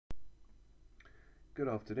Good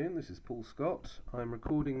afternoon, this is Paul Scott. I'm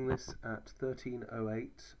recording this at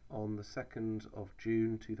 13:08 on the 2nd of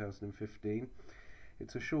June 2015.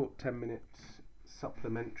 It's a short 10-minute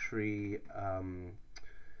supplementary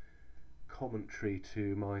commentary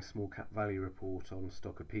to my small cap value report on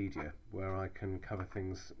Stockopedia, where I can cover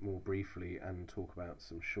things more briefly and talk about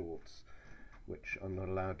some shorts, which I'm not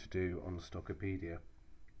allowed to do on Stockopedia.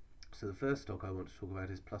 So the first stock I want to talk about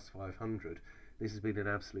is Plus 500. This has been an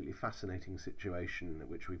absolutely fascinating situation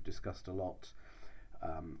which we've discussed a lot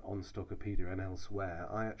on Stockopedia and elsewhere.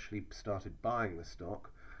 I actually started buying the stock,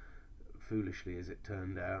 foolishly as it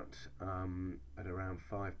turned out, at around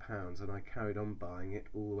 £5, and I carried on buying it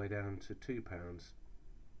all the way down to £2.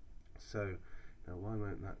 So now why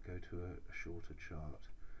won't that go to a shorter chart?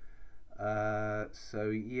 So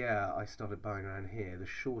yeah, I started buying around here. The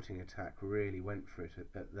shorting attack really went for it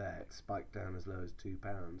at there. It spiked down as low as £2.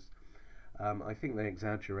 I think they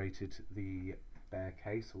exaggerated the bear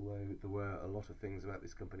case, although there were a lot of things about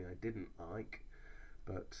this company I didn't like.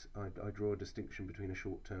 But I draw a distinction between a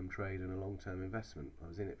short-term trade and a long-term investment. I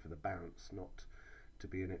was in it for the bounce, not to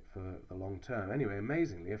be in it for the long term. Anyway,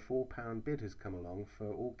 amazingly, a £4 bid has come along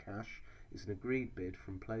for all cash. It's an agreed bid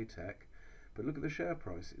from Playtech. But look at the share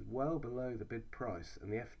price, it's well below the bid price,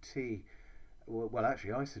 and the FT, well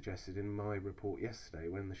actually I suggested in my report yesterday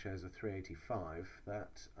when the shares were 385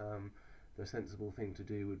 that the sensible thing to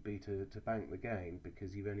do would be to bank the gain,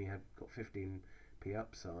 because you've only got 15p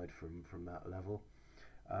upside from that level.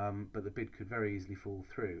 But the bid could very easily fall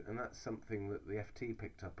through, and that's something that the FT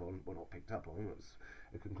picked up on, well not picked up on, it was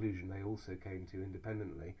a conclusion they also came to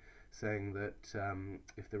independently, saying that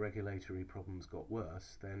if the regulatory problems got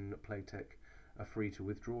worse, then Playtech are free to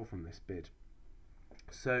withdraw from this bid.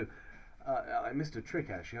 So I missed a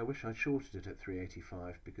trick actually. I wish I'd shorted it at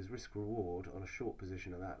 385, because risk reward on a short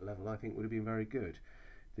position at that level I think would have been very good.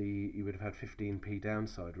 You would have had 15p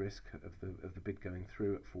downside risk of the bid going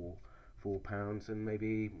through at £4 and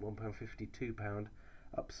maybe £1.50, £2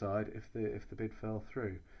 upside if the bid fell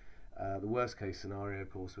through. The worst case scenario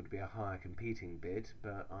of course would be a higher competing bid,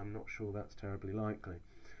 but I'm not sure that's terribly likely.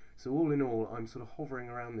 So all in all, I'm sort of hovering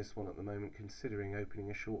around this one at the moment, considering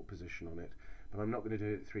opening a short position on it, but I'm not going to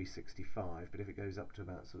do it at 365, but if it goes up to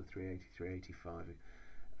about sort of 380, 385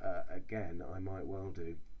 again, I might well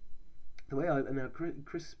do. The way I now, is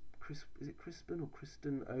it Crispin or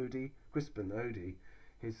Kristen Odie? Crispin Odie,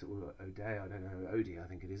 his, or O'Day, I don't know, Odie I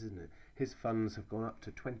think it is, isn't it? His funds have gone up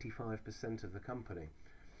to 25% of the company.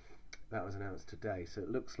 That was announced today, so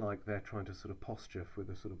it looks like they're trying to sort of posture with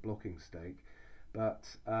a sort of blocking stake,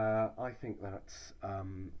 but I think that's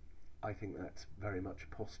very much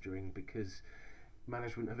posturing, because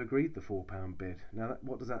management have agreed the £4 bid. Now,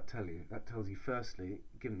 what does that tell you? That tells you, firstly,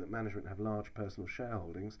 given that management have large personal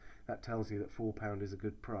shareholdings, that tells you that £4 is a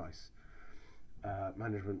good price.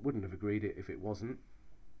 Management wouldn't have agreed it if it wasn't,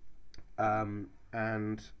 and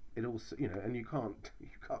it also, and you can't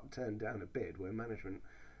turn down a bid where management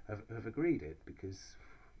have agreed it, because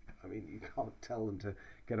I mean you can't tell them to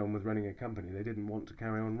get on with running a company they didn't want to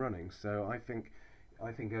carry on running. So I think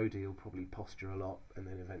OD will probably posture a lot and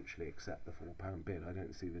then eventually accept the £4 bid. I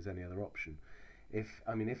don't see there's any other option. If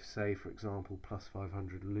say for example Plus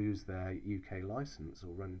 500 lose their UK license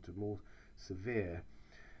or run into more severe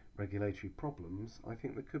regulatory problems, I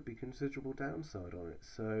think there could be considerable downside on it.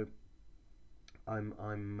 So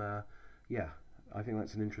yeah, I think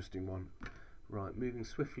that's an interesting one. Right, moving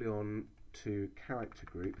swiftly on to Character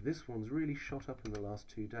Group. This one's really shot up in the last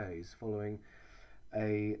 2 days following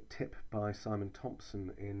a tip by Simon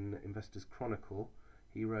Thompson in Investors Chronicle.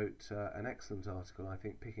 He wrote an excellent article, I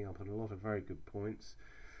think, picking up on a lot of very good points.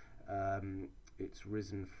 It's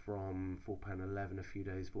risen from £4.11 a few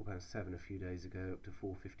days, £4.7 a few days ago, up to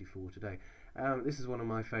 £4.54 today. This is one of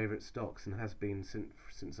my favourite stocks, and has been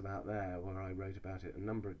since about there, where I wrote about it a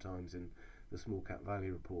number of times in the small cap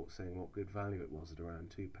value report, saying what good value it was at around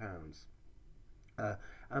 £2.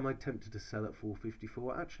 Am I tempted to sell at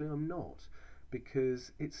 £4.54? Actually, I'm not,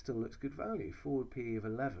 because it still looks good value. Forward PE of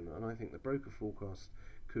 11, and I think the broker forecast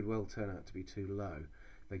could well turn out to be too low.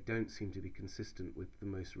 They don't seem to be consistent with the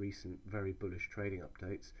most recent very bullish trading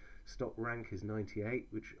updates. Stock rank is 98,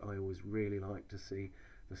 which I always really like to see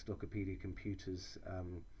the Stockopedia computers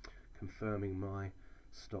confirming my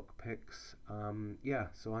stock picks. Yeah,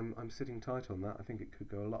 so I'm sitting tight on that. I think it could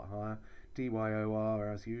go a lot higher.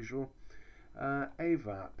 DYOR as usual.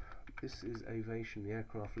 AVAP, this is Avation, the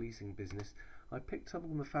aircraft leasing business. I picked up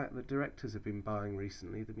on the fact that directors have been buying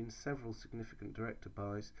recently. There have been several significant director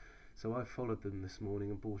buys, so I followed them this morning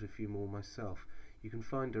and bought a few more myself. You can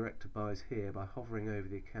find director buys here by hovering over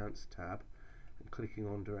the accounts tab and clicking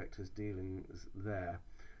on directors dealings there.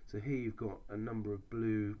 So here you've got a number of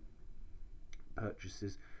blue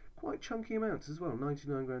purchases, quite chunky amounts as well.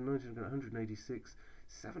 99 grand, 99 grand, 186,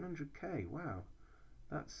 700k. Wow,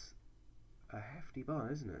 that's a hefty buy,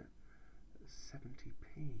 isn't it?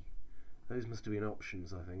 70p. Those must have been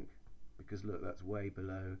options, I think, because look, that's way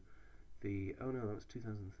below the. Oh no, that's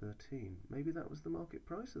 2013. Maybe that was the market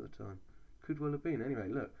price at the time. Could well have been. Anyway,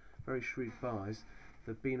 look, very shrewd buys.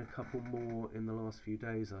 There've been a couple more in the last few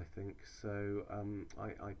days, I think. So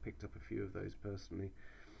I picked up a few of those personally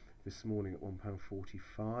this morning at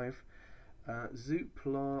 £1.45.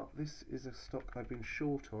 Zoopla, this is a stock I've been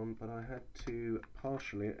short on, but I had to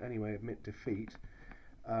partially, anyway, admit defeat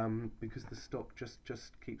because the stock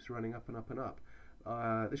just keeps running up and up and up.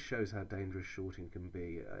 This shows how dangerous shorting can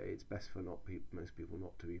be. It's best for most people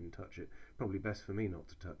not to even touch it. Probably best for me not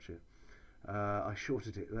to touch it. I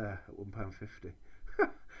shorted it there at £1.50.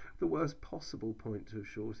 The worst possible point to have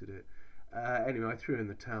shorted it. Anyway, I threw in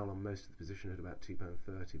the towel on most of the position at about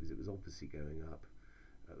 £2.30 because it was obviously going up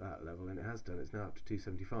at that level, and it has done. It's now up to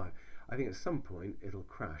 £2.75. I think at some point it'll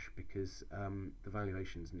crash because the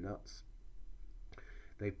valuation's nuts.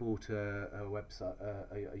 They bought a website,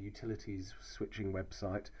 a utilities switching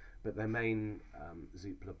website, but their main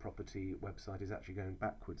Zoopla property website is actually going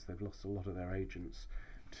backwards. They've lost a lot of their agents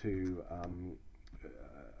to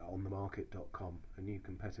onthemarket.com, a new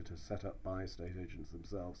competitor set up by estate agents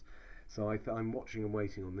themselves. So I'm watching and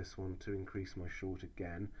waiting on this one to increase my short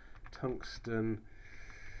again. Tungsten,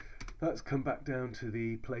 that's come back down to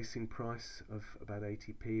the placing price of about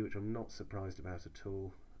 80p, which I'm not surprised about at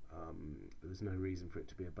all. There's no reason for it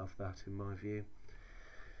to be above that in my view.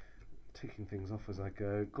 Ticking things off as I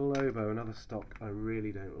go. Globo, another stock I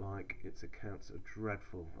really don't like. Its accounts are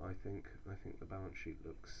dreadful, I think. I think the balance sheet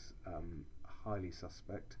looks highly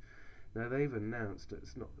suspect. Now they've announced,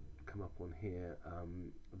 it's not come up on here,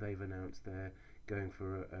 they've announced they're going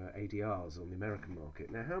for ADRs on the American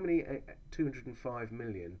market. Now how many, 205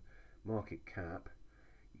 million market cap,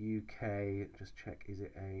 UK, just check, is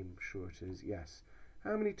it AIM? Sure it is, yes.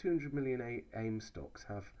 How many 200 million AIM stocks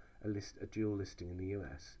have a dual listing in the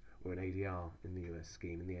US, or an ADR in the US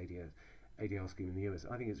scheme, in the ADR scheme in the US?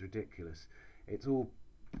 I think it's ridiculous. It all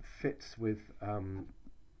fits with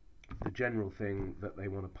the general thing that they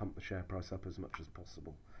want to pump the share price up as much as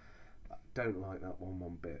possible. Don't like that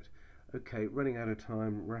one bit. Okay, running out of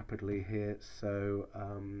time rapidly here, so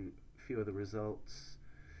a few other results.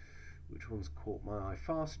 Which one's caught my eye?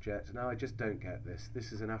 Fastjet. Now I just don't get this.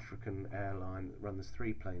 This is an African airline that runs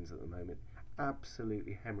 3 planes at the moment.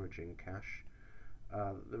 Absolutely hemorrhaging cash.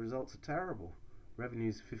 The results are terrible.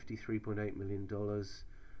 Revenues $53.8 million.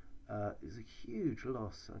 Is a huge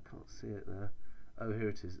loss. I can't see it there. Oh, here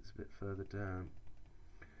it is. It's a bit further down.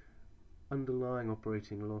 Underlying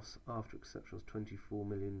operating loss after exceptionals $24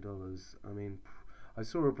 million. I mean, I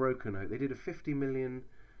saw a broker note. They did a £50 million,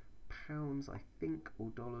 I think, or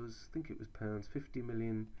dollars, I think it was pounds, 50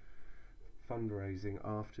 million fundraising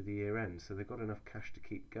after the year end, so they've got enough cash to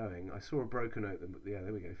keep going. I saw a broker note that, yeah,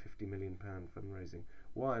 there we go, £50 million fundraising.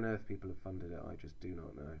 Why on earth people have funded it, I just do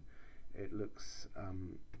not know. It looks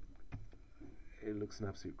an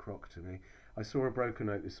absolute crock to me. I saw a broker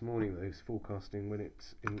note this morning that is forecasting when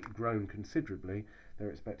it's grown considerably, they're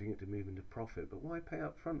expecting it to move into profit, but why pay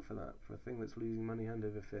up front for that, for a thing that's losing money hand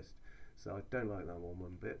over fist? So I don't like that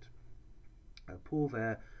one bit. Paul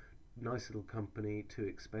there, nice little company, too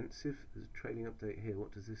expensive. There's a trading update here.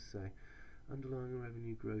 What does this say? Underlying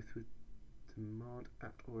revenue growth with demand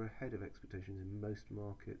at or ahead of expectations in most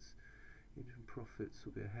markets. Interim profits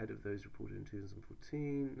will be ahead of those reported in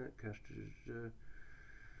 2014. Net cash.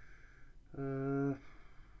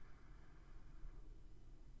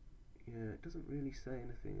 Yeah, it doesn't really say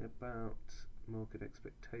anything about market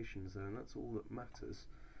expectations though, and that's all that matters.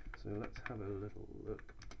 So let's have a little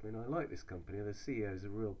look. I mean, I like this company. The CEO is a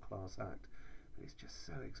real class act, but it's just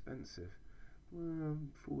so expensive. Well,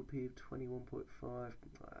 forward P of 21.5.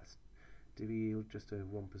 That's divi yield just over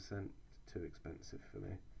 1%. Too expensive for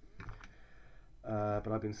me.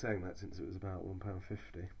 But I've been saying that since it was about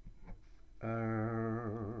 £1.50.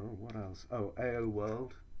 What else? Oh, AO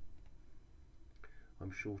World.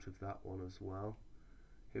 I'm short of that one as well.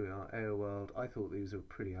 Here we are, AO World. I thought these were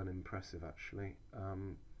pretty unimpressive actually.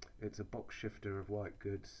 It's a box shifter of white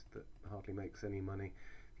goods that hardly makes any money.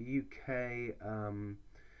 The UK,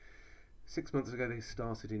 6 months ago they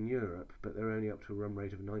started in Europe, but they're only up to a run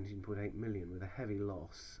rate of 19.8 million with a heavy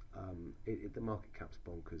loss. The market cap's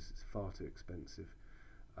bonkers. It's far too expensive.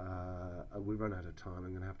 We run out of time.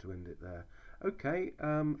 I'm going to have to end it there. Okay,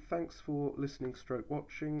 thanks for listening /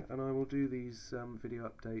 watching, and I will do these video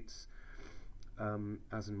updates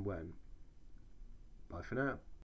as and when. Bye for now.